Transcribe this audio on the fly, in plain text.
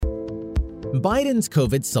Biden's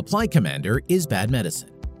COVID Supply Commander is Bad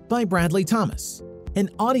Medicine by Bradley Thomas, an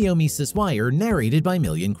audio Mises Wire narrated by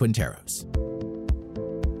Millian Quinteros.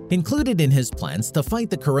 Included in his plans to fight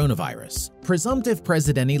the coronavirus, presumptive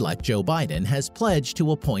President-elect Joe Biden has pledged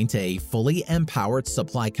to appoint a fully empowered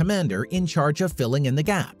supply commander in charge of filling in the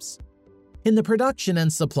gaps in the production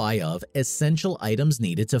and supply of essential items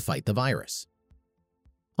needed to fight the virus.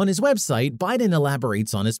 On his website, Biden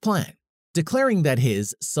elaborates on his plan, declaring that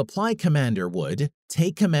his supply commander would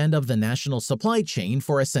take command of the national supply chain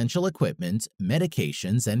for essential equipment,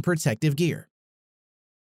 medications, and protective gear.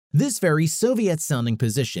 This very Soviet-sounding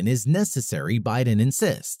position is necessary, Biden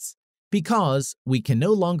insists, because we can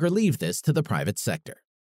no longer leave this to the private sector.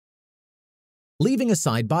 Leaving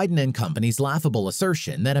aside Biden and company's laughable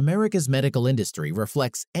assertion that America's medical industry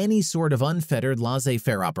reflects any sort of unfettered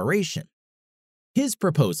laissez-faire operation, his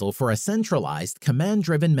proposal for a centralized,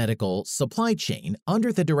 command-driven medical supply chain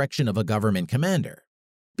under the direction of a government commander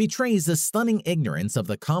betrays a stunning ignorance of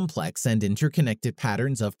the complex and interconnected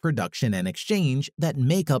patterns of production and exchange that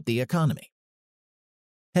make up the economy.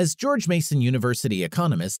 As George Mason University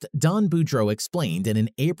economist Don Boudreaux explained in an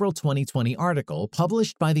April 2020 article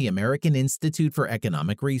published by the American Institute for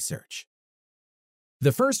Economic Research,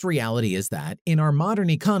 the first reality is that, in our modern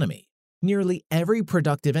economy, nearly every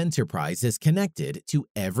productive enterprise is connected to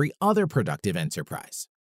every other productive enterprise.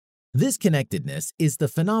 This connectedness is the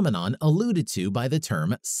phenomenon alluded to by the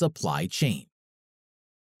term supply chain.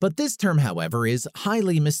 But this term, however, is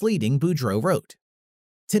highly misleading, Boudreaux wrote.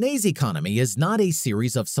 Today's economy is not a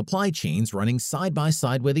series of supply chains running side by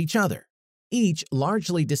side with each other, each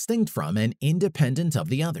largely distinct from and independent of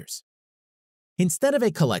the others. Instead of a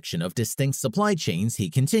collection of distinct supply chains, he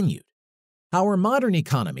continued, our modern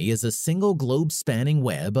economy is a single globe-spanning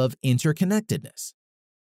web of interconnectedness.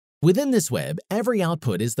 Within this web, every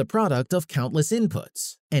output is the product of countless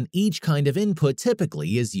inputs, and each kind of input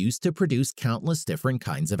typically is used to produce countless different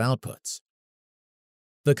kinds of outputs.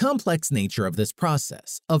 The complex nature of this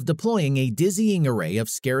process of deploying a dizzying array of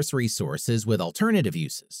scarce resources with alternative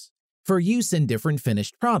uses for use in different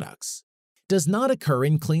finished products does not occur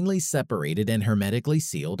in cleanly separated and hermetically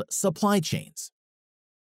sealed supply chains.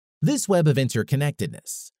 This web of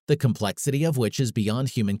interconnectedness, the complexity of which is beyond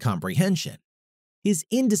human comprehension, is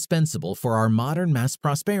indispensable for our modern mass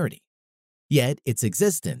prosperity. Yet its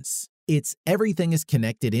existence, its everything is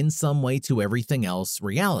connected in some way to everything else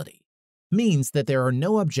reality, means that there are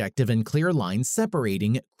no objective and clear lines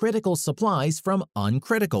separating critical supplies from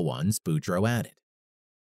uncritical ones, Boudreaux added.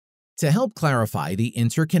 To help clarify the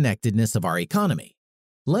interconnectedness of our economy,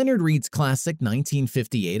 Leonard Read's classic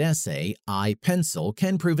 1958 essay, I, Pencil,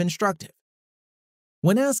 can prove instructive.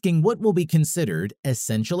 When asking what will be considered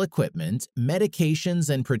essential equipment, medications,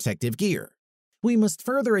 and protective gear, we must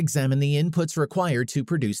further examine the inputs required to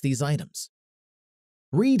produce these items.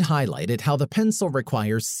 Read highlighted how the pencil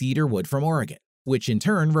requires cedar wood from Oregon, which in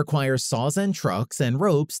turn requires saws and trucks and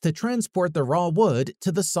ropes to transport the raw wood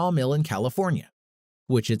to the sawmill in California,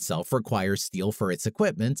 which itself requires steel for its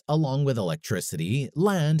equipment along with electricity,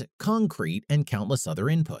 land, concrete, and countless other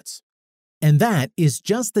inputs. And that is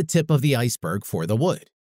just the tip of the iceberg for the wood.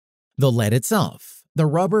 The lead itself, the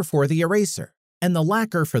rubber for the eraser, and the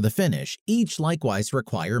lacquer for the finish each likewise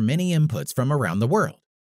require many inputs from around the world,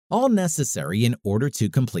 all necessary in order to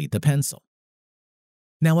complete the pencil.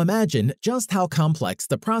 Now imagine just how complex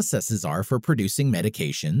the processes are for producing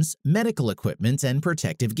medications, medical equipment, and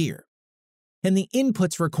protective gear. And the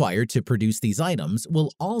inputs required to produce these items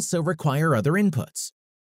will also require other inputs.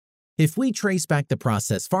 If we trace back the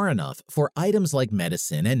process far enough for items like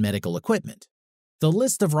medicine and medical equipment, the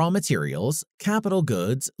list of raw materials, capital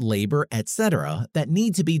goods, labor, etc. that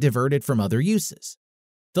need to be diverted from other uses,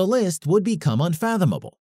 the list would become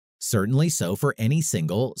unfathomable, certainly so for any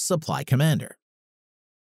single supply commander.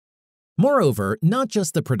 Moreover, not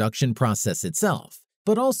just the production process itself,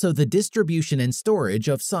 but also the distribution and storage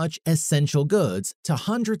of such essential goods to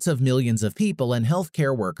hundreds of millions of people and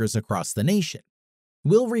healthcare workers across the nation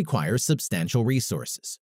will require substantial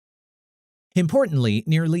resources. Importantly,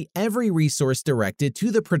 nearly every resource directed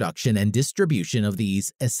to the production and distribution of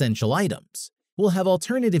these essential items will have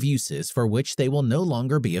alternative uses for which they will no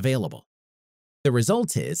longer be available. The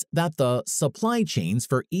result is that the supply chains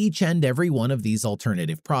for each and every one of these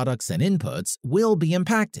alternative products and inputs will be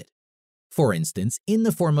impacted, for instance, in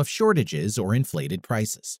the form of shortages or inflated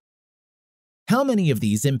prices. How many of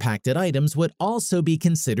these impacted items would also be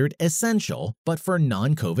considered essential but for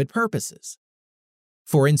non-COVID purposes?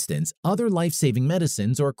 For instance, other life-saving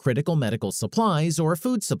medicines or critical medical supplies or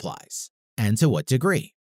food supplies, and to what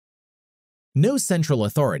degree? No central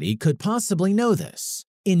authority could possibly know this,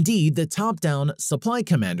 Indeed, the top-down supply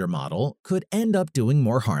commander model could end up doing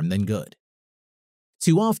more harm than good.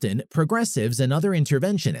 Too often, progressives and other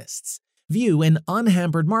interventionists view an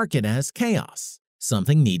unhampered market as chaos,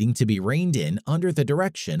 something needing to be reined in under the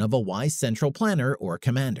direction of a wise central planner or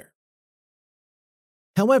commander.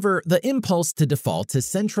 However, the impulse to default to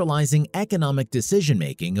centralizing economic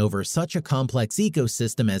decision-making over such a complex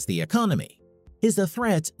ecosystem as the economy is a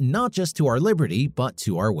threat not just to our liberty but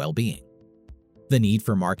to our well-being. The need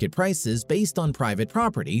for market prices based on private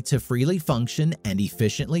property to freely function and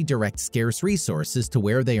efficiently direct scarce resources to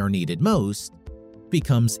where they are needed most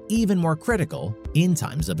becomes even more critical in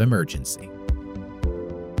times of emergency.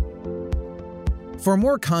 For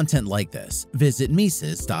more content like this, visit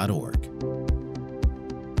Mises.org.